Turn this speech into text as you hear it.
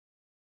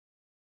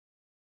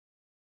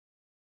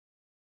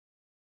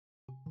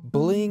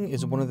Bullying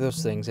is one of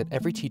those things that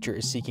every teacher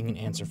is seeking an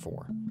answer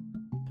for.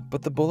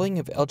 But the bullying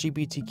of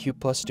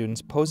LGBTQ+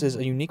 students poses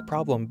a unique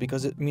problem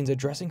because it means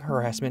addressing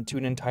harassment to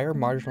an entire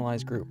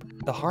marginalized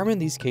group. The harm in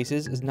these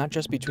cases is not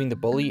just between the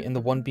bully and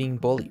the one being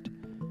bullied.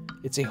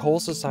 It's a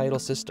whole societal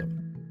system.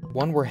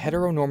 One where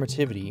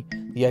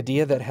heteronormativity, the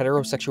idea that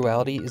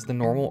heterosexuality is the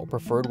normal or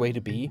preferred way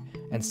to be,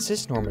 and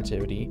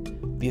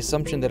cisnormativity, the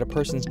assumption that a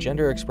person's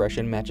gender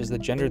expression matches the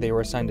gender they were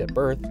assigned at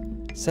birth,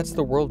 sets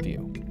the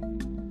worldview.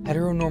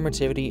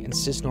 Heteronormativity and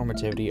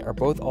cisnormativity are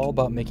both all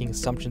about making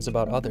assumptions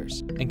about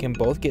others, and can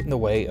both get in the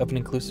way of an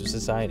inclusive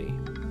society.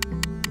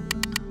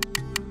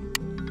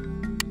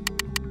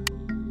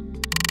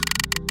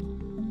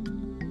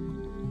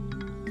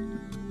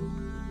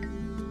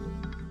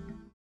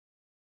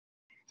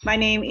 My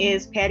name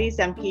is Patty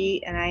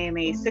Zemke, and I am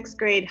a 6th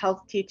grade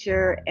health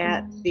teacher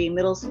at the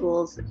middle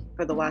schools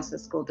for the Wausau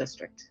School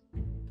District.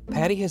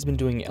 Patty has been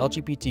doing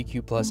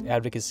LGBTQ+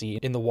 advocacy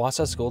in the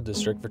Wausau School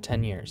District for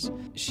 10 years.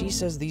 She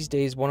says these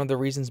days one of the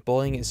reasons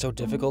bullying is so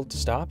difficult to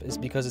stop is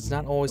because it's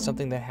not always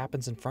something that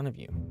happens in front of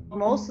you.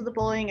 Most of the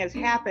bullying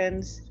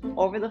happens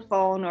over the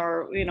phone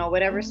or,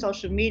 whatever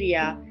social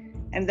media,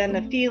 and then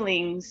the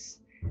feelings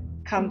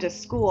come to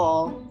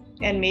school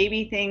and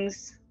maybe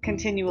things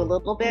continue a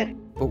little bit.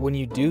 But when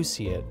you do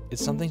see it,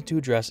 it's something to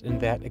address in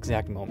that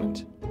exact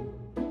moment.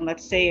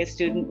 Let's say a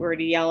student were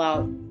to yell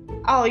out,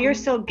 "Oh, you're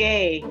so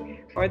gay,"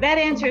 or "That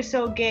answer is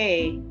so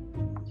gay."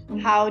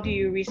 How do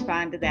you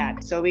respond to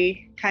that? So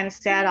we kind of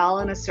sat all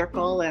in a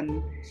circle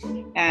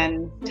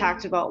and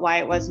talked about why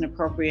it wasn't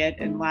appropriate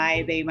and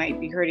why they might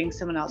be hurting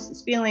someone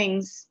else's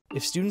feelings.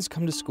 If students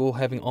come to school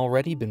having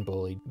already been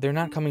bullied, they're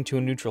not coming to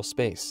a neutral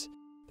space.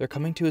 They're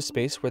coming to a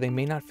space where they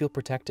may not feel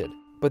protected.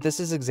 But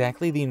this is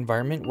exactly the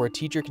environment where a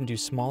teacher can do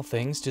small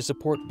things to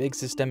support big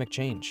systemic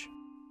change.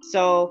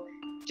 So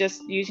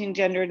just using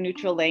gender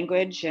neutral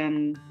language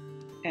and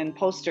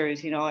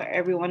posters,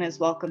 everyone is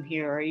welcome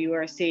here, or you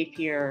are safe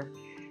here.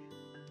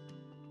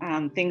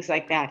 Things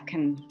like that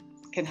can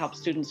help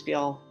students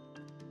feel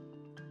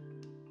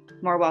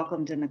more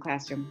welcomed in the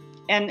classroom.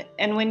 And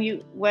when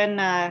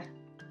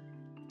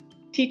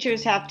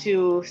teachers have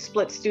to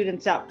split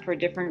students up for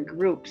different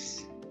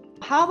groups,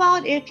 how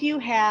about if you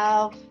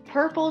have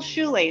purple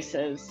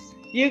shoelaces,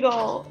 you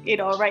go,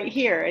 right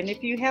here. And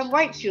if you have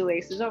white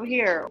shoelaces over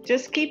here,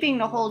 just keeping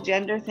the whole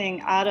gender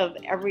thing out of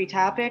every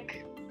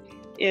topic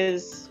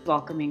is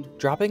welcoming.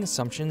 Dropping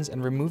assumptions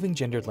and removing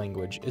gendered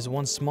language is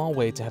one small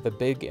way to have a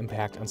big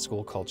impact on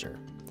school culture.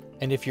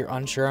 And if you're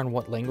unsure on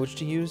what language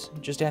to use,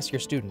 just ask your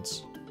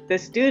students. The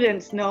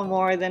students know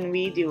more than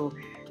we do.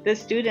 The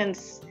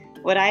students,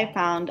 what I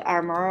found,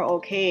 are more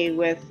okay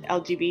with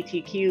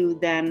LGBTQ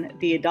than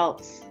the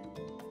adults.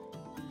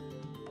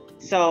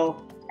 So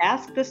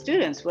ask the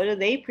students, what do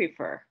they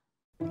prefer?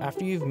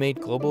 After you've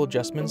made global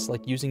adjustments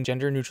like using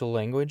gender-neutral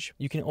language,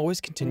 you can always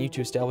continue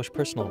to establish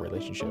personal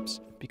relationships,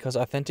 because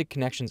authentic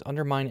connections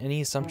undermine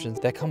any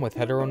assumptions that come with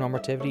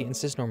heteronormativity and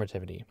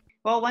cisnormativity.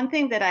 Well, one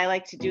thing that I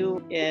like to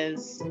do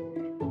is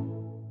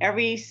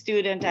every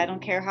student, I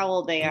don't care how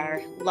old they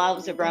are,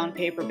 loves a brown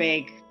paper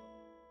bag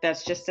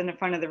that's just in the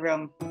front of the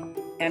room.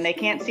 And they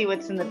can't see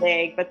what's in the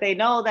bag, but they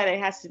know that it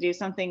has to do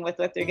something with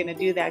what they're going to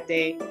do that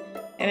day.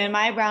 And in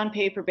my brown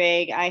paper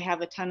bag, I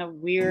have a ton of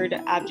weird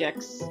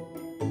objects,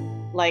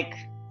 like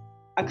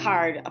a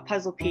card, a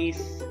puzzle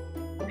piece,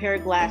 a pair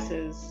of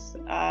glasses,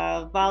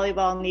 a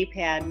volleyball knee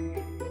pad.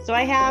 So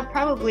I have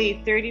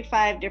probably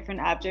 35 different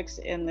objects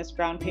in this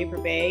brown paper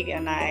bag,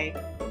 and I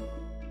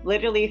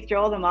literally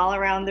throw them all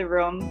around the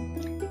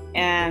room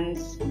and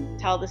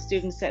tell the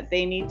students that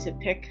they need to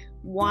pick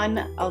one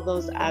of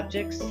those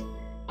objects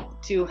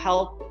to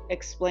help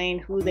explain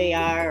who they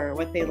are or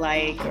what they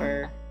like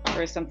or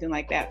something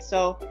like that.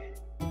 So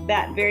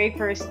that very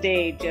first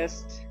day,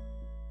 just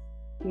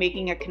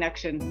making a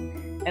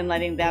connection and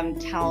letting them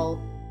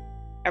tell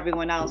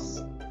everyone else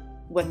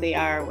what they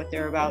are, what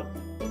they're about.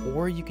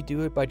 Or you could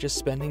do it by just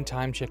spending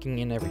time checking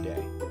in every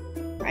day.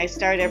 I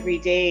start every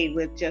day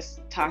with just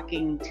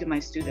talking to my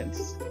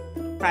students,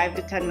 5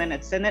 to 10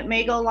 minutes, and it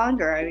may go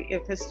longer.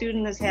 If a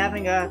student is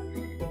having a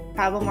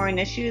problem or an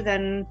issue,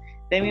 then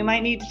we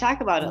might need to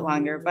talk about it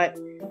longer. But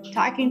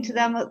talking to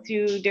them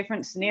through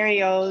different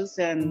scenarios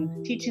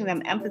and teaching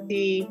them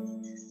empathy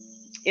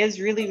is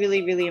really,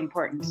 really, really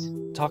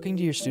important. Talking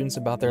to your students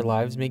about their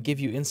lives may give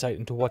you insight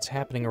into what's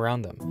happening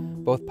around them,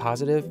 both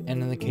positive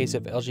and, in the case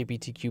of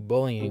LGBTQ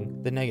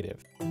bullying, the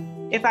negative.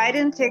 If I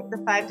didn't take the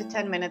 5 to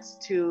 10 minutes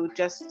to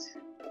just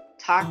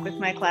talk with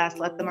my class,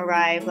 let them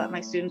arrive, let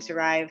my students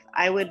arrive,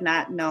 I would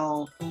not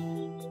know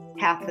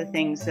half the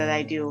things that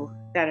I do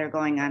that are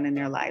going on in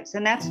their lives.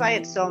 And that's why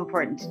it's so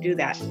important to do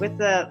that. With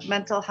the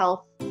mental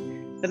health,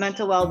 the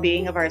mental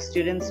well-being of our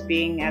students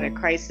being at a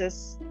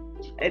crisis,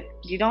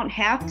 you don't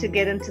have to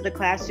get into the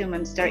classroom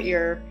and start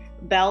your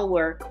bell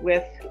work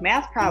with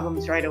math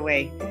problems right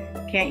away.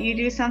 Can't you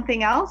do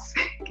something else?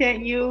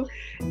 Can't you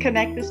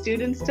connect the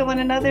students to one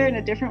another in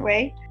a different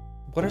way?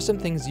 What are some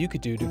things you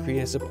could do to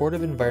create a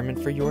supportive environment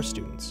for your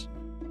students?